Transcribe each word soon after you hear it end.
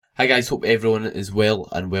Hi guys, hope everyone is well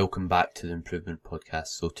and welcome back to the Improvement Podcast.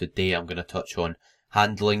 So today I'm going to touch on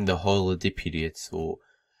handling the holiday period. So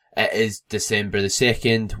it is December the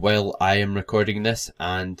 2nd while I am recording this,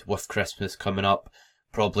 and with Christmas coming up,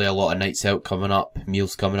 probably a lot of nights out coming up,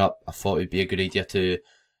 meals coming up, I thought it would be a good idea to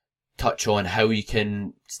touch on how you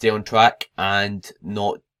can stay on track and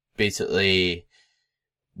not basically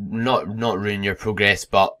not ruin your progress,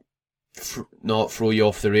 but not throw you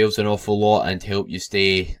off the rails an awful lot and help you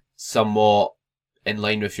stay somewhat in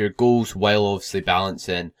line with your goals while obviously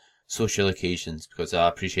balancing social occasions, because I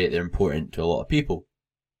appreciate they're important to a lot of people.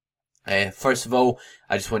 First of all,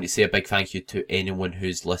 I just want to say a big thank you to anyone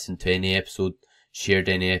who's listened to any episode, shared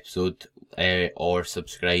any episode, or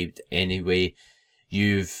subscribed any way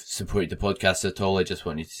you've supported the podcast at all. I just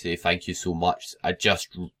wanted to say thank you so much. I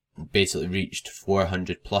just basically reached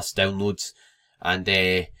 400 plus downloads, and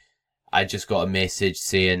I just got a message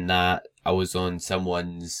saying that I was on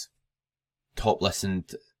someone's top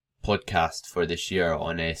listened podcast for this year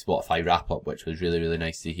on Spotify wrap up, which was really, really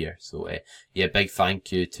nice to hear. So big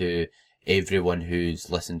thank you to everyone who's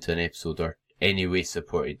listened to an episode or any way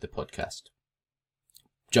supported the podcast.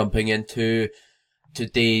 Jumping into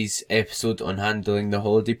today's episode on handling the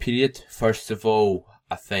holiday period. First of all,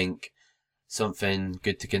 I think something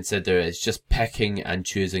good to consider is just picking and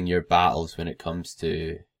choosing your battles when it comes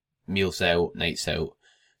to meals out, nights out.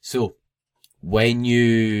 So when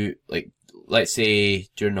you, let's say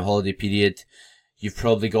during the holiday period, you've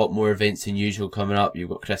probably got more events than usual coming up. You've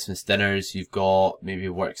got Christmas dinners, you've got maybe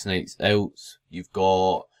works nights out, you've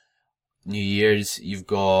got New Year's, you've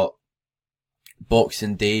got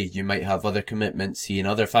Boxing Day, you might have other commitments, seeing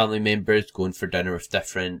other family members, going for dinner with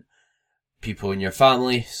different people in your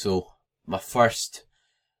family. So my first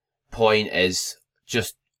point is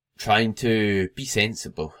just trying to be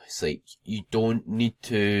sensible. It's like, you don't need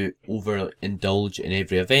to overindulge in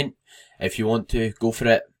every event. If you want to, go for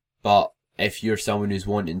it. But if you're someone who's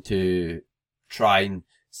wanting to try and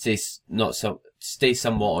stay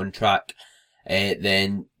somewhat on track,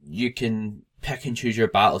 then you can pick and choose your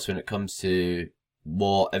battles when it comes to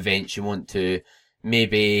what events you want to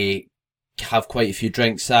maybe have quite a few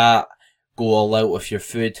drinks at, go all out with your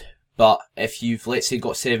food. But if you've, let's say,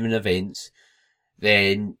 got 7 events,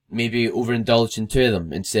 then maybe overindulge in 2 of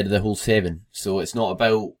them instead of the whole 7. So it's not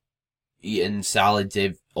about eating salads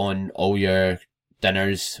on all your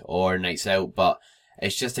dinners or nights out, but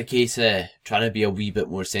it's just a case of trying to be a wee bit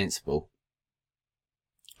more sensible.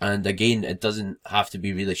 And again, it doesn't have to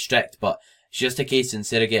be really strict, but it's just a case,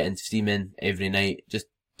 instead of getting steaming every night, just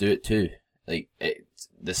do it too.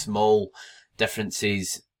 The small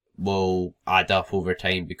differences will add up over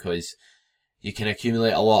time, because you can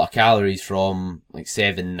accumulate a lot of calories from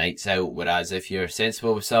 7 nights out, whereas if you're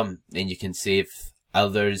sensible with some, then you can save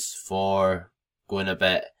others for going a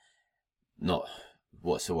bit,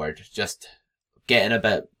 just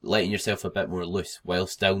letting yourself a bit more loose while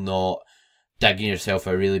still not digging yourself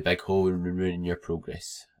a really big hole and ruining your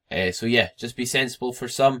progress. Just be sensible for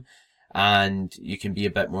some, and you can be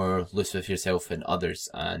a bit more loose with yourself in others,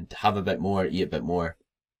 and have a bit more, eat a bit more,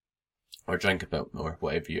 or drink a bit more,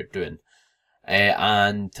 whatever you're doing.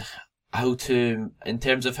 And in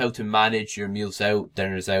terms of how to manage your meals out,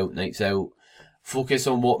 dinners out, nights out, focus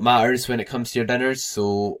on what matters when it comes to your dinners.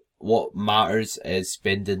 So what matters is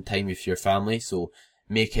spending time with your family. So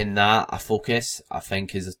making that a focus, I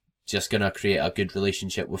think, is just going to create a good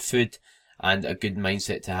relationship with food and a good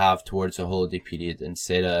mindset to have towards a holiday period,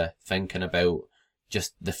 instead of thinking about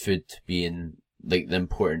just the food being the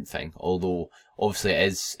important thing. Although obviously it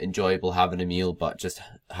is enjoyable having a meal, but just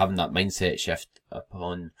having that mindset shift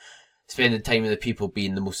upon spending time with the people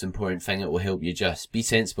being the most important thing, it will help you just be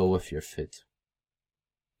sensible with your food.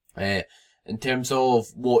 In terms of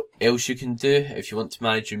what else you can do if you want to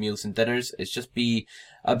manage your meals and dinners, is just be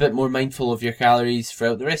a bit more mindful of your calories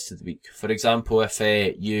throughout the rest of the week. For example, if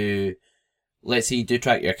let's say you do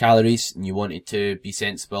track your calories and you wanted to be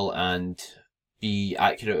sensible and be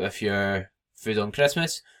accurate with your food on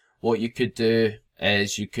Christmas, what you could do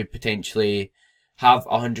is you could potentially have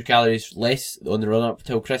 100 calories less on the run up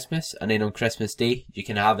till Christmas, and then on Christmas Day you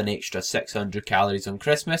can have an extra 600 calories on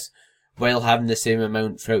Christmas while having the same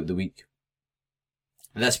amount throughout the week.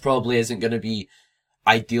 This probably isn't going to be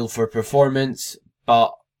ideal for performance,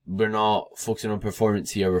 but we're not focusing on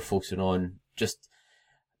performance here, we're focusing on just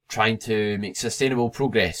trying to make sustainable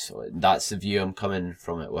progress. That's the view I'm coming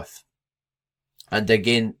from it with. And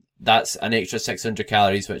again, that's an extra 600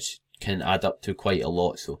 calories, which can add up to quite a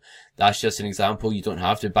lot. So that's just an example. You don't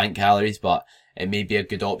have to bank calories, but it may be a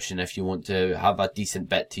good option if you want to have a decent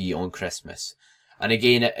bit to eat on Christmas. And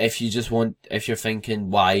again, if you're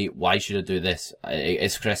thinking, why should I do this?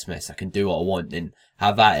 It's Christmas. I can do what I want and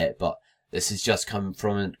have at it. But this is just coming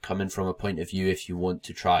from a point of view if you want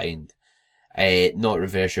to try and not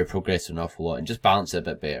reverse your progress an awful lot and just balance it a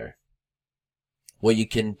bit better. What you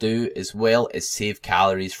can do as well is save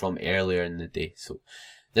calories from earlier in the day. So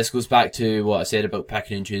this goes back to what I said about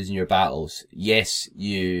picking and choosing your battles. Yes,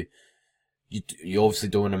 you obviously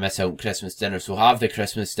don't want to miss out on Christmas dinner, so have the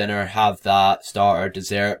Christmas dinner, have that starter,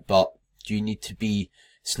 dessert, but do you need to be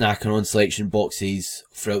snacking on selection boxes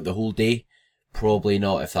throughout the whole day? Probably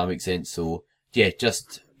not, if that makes sense. So yeah,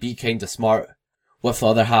 just be kind of smart with the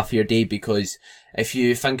other half of your day, because if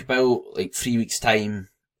you think about like 3 weeks time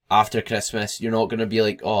after Christmas, you're not going to be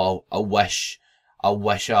like, oh, I wish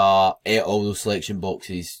I ate all those selection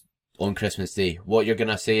boxes on Christmas Day. What you're going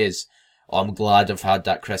to say is, oh, I'm glad I've had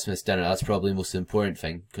that Christmas dinner. That's probably the most important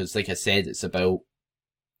thing. Because like I said, it's about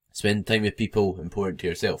spending time with people important to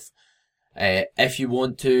yourself. If you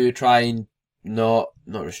want to try and not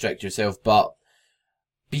restrict yourself, but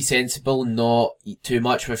be sensible, not eat too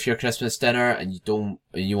much with your Christmas dinner, and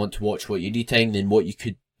you want to watch what you're eating, then what you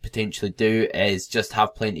could potentially do is just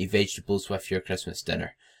have plenty of vegetables with your Christmas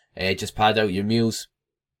dinner. Just pad out your meals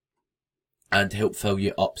and help fill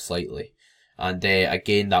you up slightly. And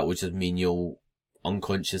again, that would just mean you'll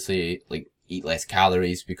unconsciously eat less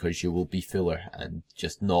calories because you will be fuller and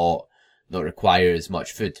just not require as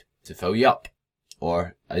much food to fill you up,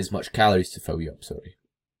 or as much calories to fill you up, sorry.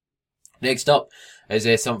 Next up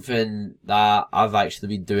is something that I've actually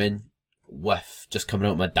been doing with just coming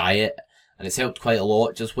out of my diet, and it's helped quite a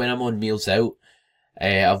lot. Just when I'm on meals out,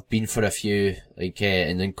 I've been for a few,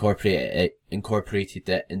 and incorporated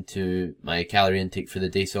it into my calorie intake for the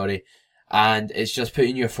day, and it's just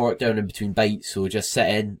putting your fork down in between bites. So just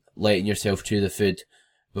sitting, letting yourself chew the food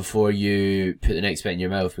before you put the next bit in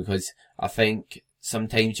your mouth, because I think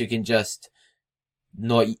sometimes you can just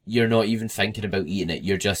you're not even thinking about eating it.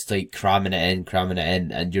 You're just cramming it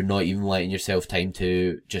in, and you're not even letting yourself time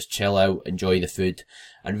to just chill out, enjoy the food.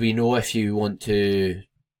 And we know if you're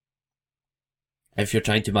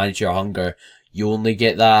trying to manage your hunger, you only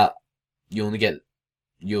get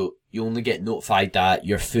notified that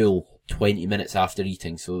you're full 20 minutes after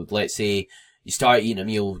eating. So let's say you start eating a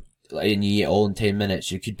meal and you eat it all in 10 minutes,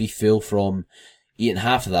 you could be full from eating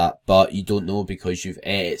half of that, but you don't know because you've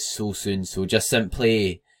ate it so soon. So just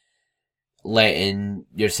simply letting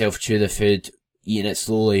yourself chew the food, eating it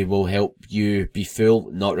slowly, will help you be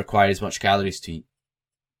full, not require as much calories to eat.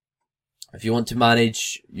 If you want to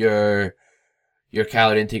manage your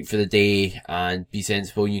calorie intake for the day and be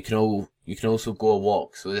sensible, you can also go a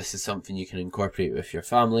walk. So this is something you can incorporate with your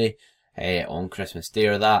family on Christmas Day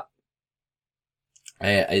or that.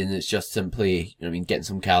 And it's just simply, getting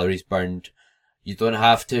some calories burned. You don't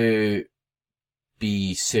have to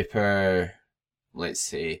be super, you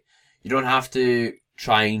don't have to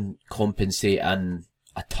try and compensate a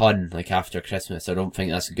ton, after Christmas. I don't think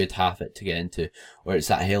that's a good habit to get into, or it's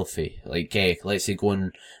that healthy. Let's say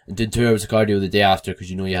going and doing 2 hours of cardio the day after because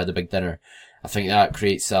you had a big dinner. I think that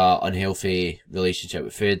creates a unhealthy relationship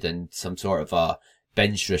with food and some sort of a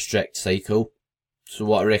binge restrict cycle. So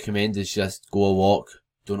what I recommend is just go a walk.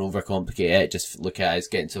 Don't overcomplicate it. Just look at it as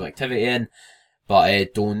getting some activity in.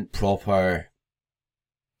 But don't proper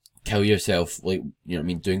kill yourself, doing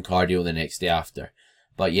cardio the next day after.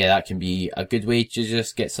 But yeah, that can be a good way to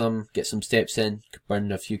just get some steps in,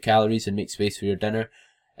 burn a few calories and make space for your dinner,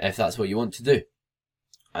 if that's what you want to do.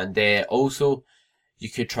 And also, you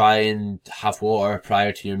could try and have water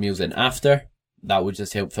prior to your meals and after. That would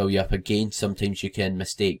just help fill you up again. Sometimes you can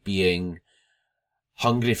mistake being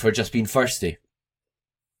hungry for just being thirsty.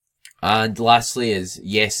 And lastly is,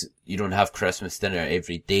 yes, you don't have Christmas dinner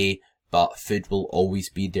every day, but food will always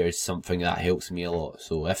be there. Is something that helps me a lot.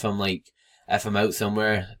 So if I'm out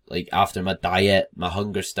somewhere, after my diet, my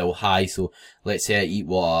hunger's still high. So let's say I eat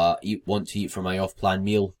what I want to eat for my off-plan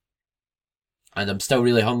meal, and I'm still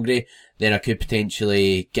really hungry, then I could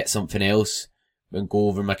potentially get something else and go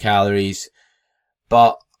over my calories.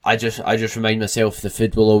 But I just remind myself the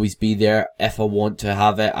food will always be there. If I want to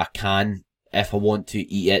have it, I can. If I want to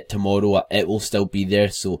eat it tomorrow, it will still be there.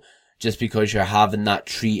 So just because you're having that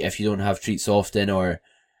treat, if you don't have treats often or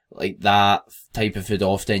that type of food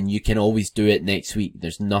often, you can always do it next week.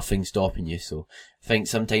 There's nothing stopping you. So I think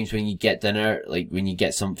sometimes when you get dinner, when you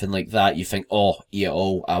get something like that, you think, oh, eat it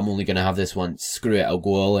all. I'm only going to have this once. Screw it. I'll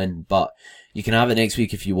go all in. But you can have it next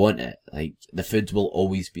week if you want it. The food will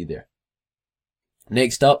always be there.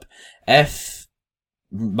 Next up, if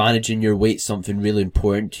managing your weight is something really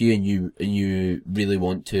important to you and you really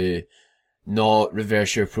want to not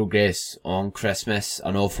reverse your progress on Christmas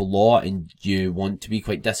an awful lot and you want to be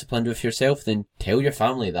quite disciplined with yourself, then tell your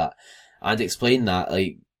family that and explain that.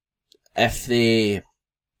 Like, if you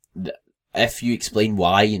explain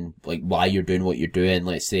why and like why you're doing what you're doing,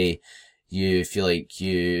 let's say you feel like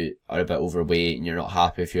you are a bit overweight and you're not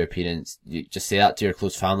happy with your appearance, you just say that to your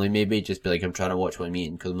close family maybe. Just be like, I'm trying to watch what I'm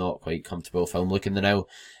eating because I'm not quite comfortable with how I'm looking now.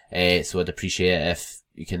 So I'd appreciate it if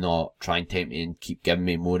you cannot try and tempt me and keep giving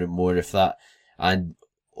me more and more of that. And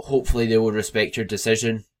hopefully they will respect your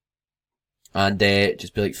decision and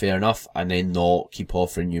just be like, fair enough, and then not keep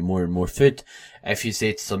offering you more and more food if you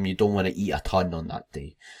say to them you don't want to eat a ton on that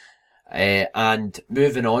day. And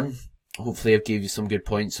moving on, hopefully I've gave you some good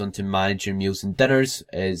points on to manage your meals and dinners.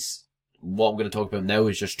 Is what I'm going to talk about now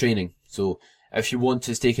is just training. So if you want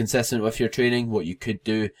to stay consistent with your training, what you could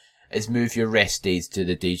do is move your rest days to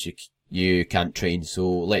the days you can't train. So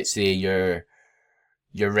let's say your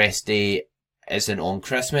rest day isn't on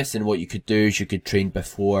Christmas, and what you could do is you could train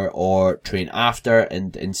before or train after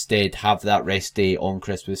and instead have that rest day on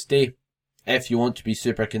Christmas Day. If you want to be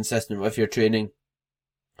super consistent with your training,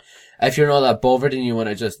 if you're not that bothered and you want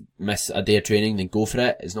to just miss a day of training, then go for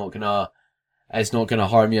it. It's not gonna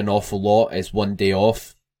harm you an awful lot. It's one day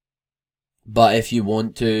off. But if you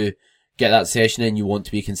want to get that session in, you want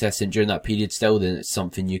to be consistent during that period still, then it's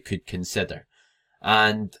something you could consider.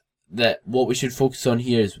 And that what we should focus on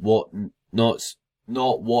here is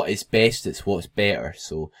not what is best, it's what's better.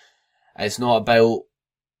 So it's not about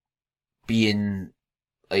being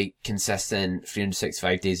like consistent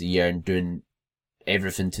 365 days a year and doing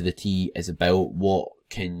everything to the T. Is about what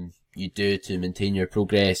can you do to maintain your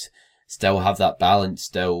progress, still have that balance,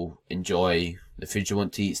 still enjoy the food you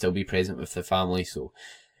want to eat, still be present with the family. So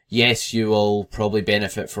yes, you will probably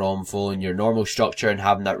benefit from following your normal structure and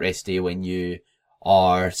having that rest day when you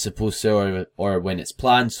are supposed to or when it's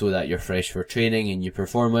planned, so that you're fresh for training and you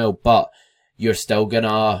perform well, but you're still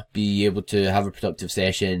gonna be able to have a productive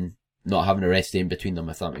session, not having a rest day in between them,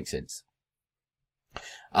 if that makes sense.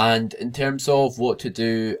 And in terms of what to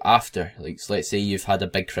do after, like, so let's say you've had a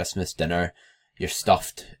big Christmas dinner, you're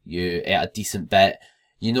stuffed, you ate a decent bit,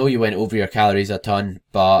 you know you went over your calories a ton,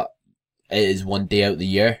 but it is one day out of the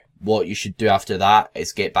year. What you should do after that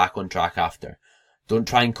is get back on track after. Don't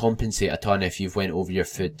try and compensate a ton if you've went over your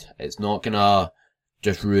food. It's not gonna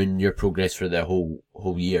just ruin your progress for the whole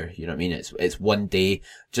year. You know what I mean? It's one day.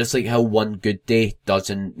 Just like how one good day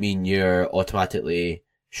doesn't mean you're automatically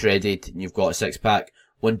shredded and you've got a six pack.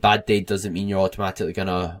 One bad day doesn't mean you're automatically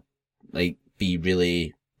gonna like be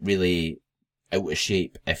really, really out of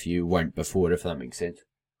shape if you weren't before, if that makes sense.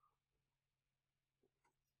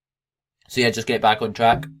 So yeah, just get back on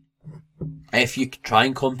track. If you try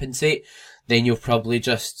and compensate, then you'll probably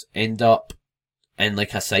just end up in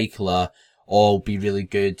like a cycle of, oh, I'll be really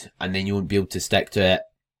good, and then you won't be able to stick to it.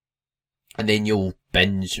 And then you'll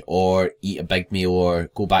binge or eat a big meal or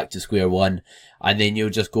go back to square one, and then you'll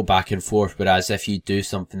just go back and forth. Whereas if you do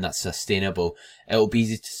something that's sustainable, it'll be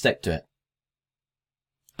easy to stick to it.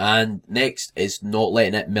 And next is not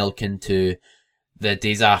letting it milk into the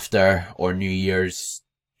days after or New Year's,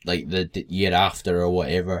 like the year after or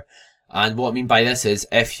whatever. And what I mean by this is,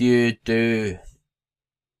 if you do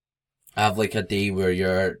have like a day where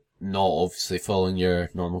you're not obviously following your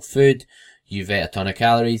normal food, you've ate a ton of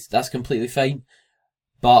calories, that's completely fine.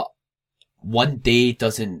 But one day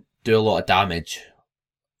doesn't do a lot of damage.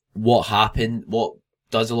 What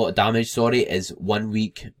does a lot of damage, is 1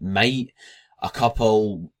 week might, a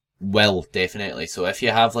couple will, definitely. So if you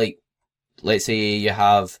have like, let's say you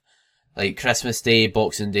have like Christmas Day,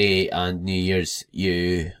 Boxing Day and New Year's,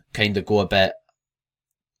 you kind of go a bit,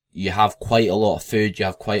 you have quite a lot of food, you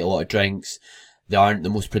have quite a lot of drinks, they aren't the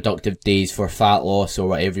most productive days for fat loss or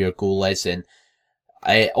whatever your goal is, and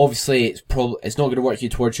obviously it's not going to work you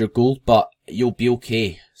towards your goal, but you'll be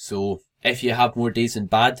okay. So if you have more good days than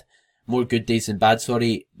bad,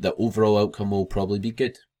 the overall outcome will probably be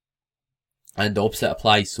good. And the opposite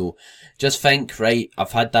applies. So just think, right,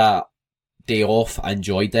 I've had that day off, I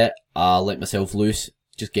enjoyed it, let myself loose,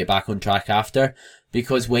 just get back on track after.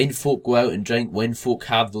 Because when folk go out and drink, when folk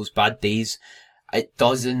have those bad days,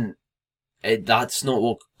 that's not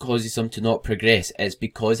what causes them to not progress. It's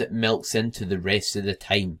because it milks into the rest of the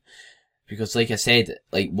time. Because like I said,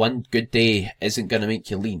 like one good day isn't going to make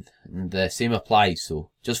you lean. And the same applies. So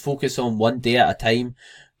just focus on one day at a time.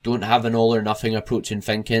 Don't have an all or nothing approach in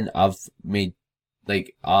thinking, I've made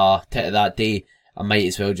like a tit of that day, I might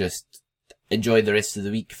as well just enjoy the rest of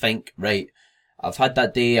the week. Think, right, I've had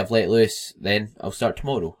that day, I've let loose, then I'll start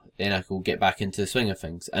tomorrow. Then I will get back into the swing of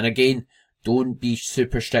things. And again, don't be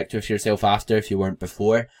super strict with yourself after if you weren't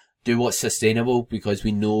before. Do what's sustainable, because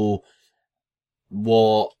we know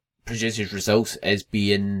what produces results is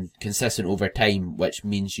being consistent over time, which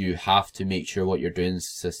means you have to make sure what you're doing is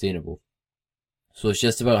sustainable. So it's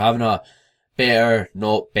just about having a better,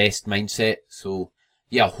 not best mindset. So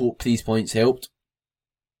yeah, I hope these points helped.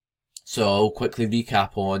 So I'll quickly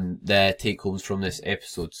recap on the take homes from this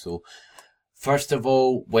episode. So first of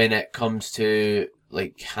all, when it comes to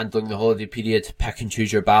like handling the holiday period, pick and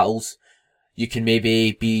choose your battles. You can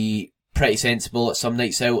maybe be pretty sensible at some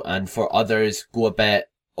nights out, and for others go a bit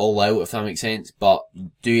all out, if that makes sense. But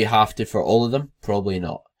do you have to for all of them? Probably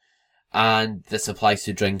not. And this applies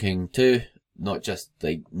to drinking too, not just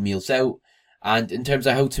like meals out. And in terms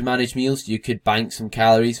of how to manage meals, you could bank some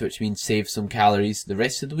calories, which means save some calories the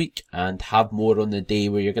rest of the week and have more on the day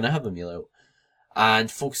where you're going to have a meal out.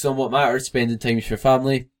 And focus on what matters, spending time with your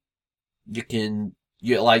family. You can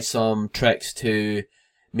utilise some tricks to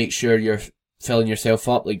make sure you're filling yourself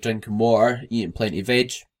up, like drinking water, eating plenty of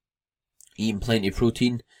veg, eating plenty of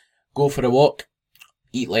protein. Go for a walk,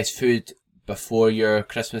 eat less food before your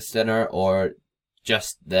Christmas dinner or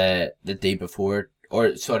just the day before, or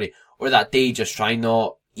that day. Just try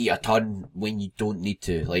not eat a ton when you don't need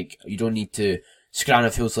to. Like, you don't need to scran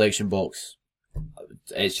a full selection box.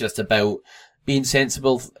 It's just about being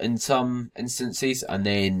sensible in some instances and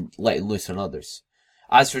then letting loose on others.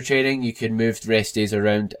 As for training, you can move the rest days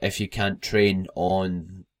around if you can't train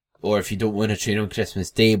on, or if you don't want to train on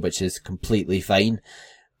Christmas Day, which is completely fine.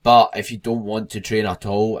 But if you don't want to train at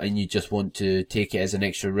all and you just want to take it as an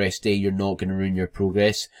extra rest day, you're not going to ruin your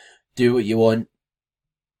progress. Do what you want,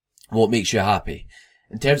 what makes you happy.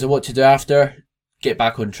 In terms of what to do after, get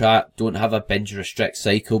back on track. Don't have a binge restrict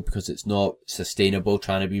cycle because it's not sustainable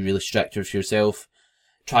trying to be really strict with yourself.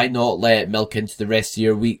 Try not let it milk into the rest of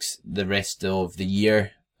your weeks, the rest of the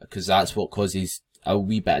year, because that's what causes a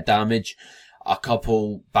wee bit of damage. A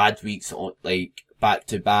couple bad weeks on, like, back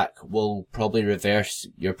to back will probably reverse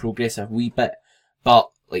your progress a wee bit,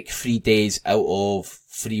 but like 3 days out of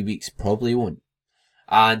 3 weeks probably won't.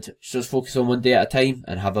 And just focus on one day at a time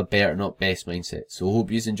and have a better, not best mindset. So I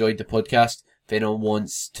hope you've enjoyed the podcast. If anyone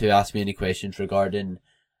wants to ask me any questions regarding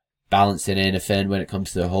balancing anything when it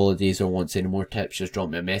comes to the holidays or wants any more tips, just drop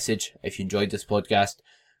me a message. If you enjoyed this podcast,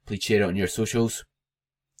 please share it on your socials.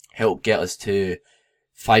 Help get us to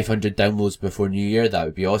 500 downloads before New Year. That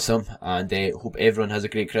would be awesome. And hope everyone has a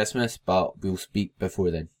great Christmas, but we'll speak before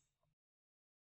then.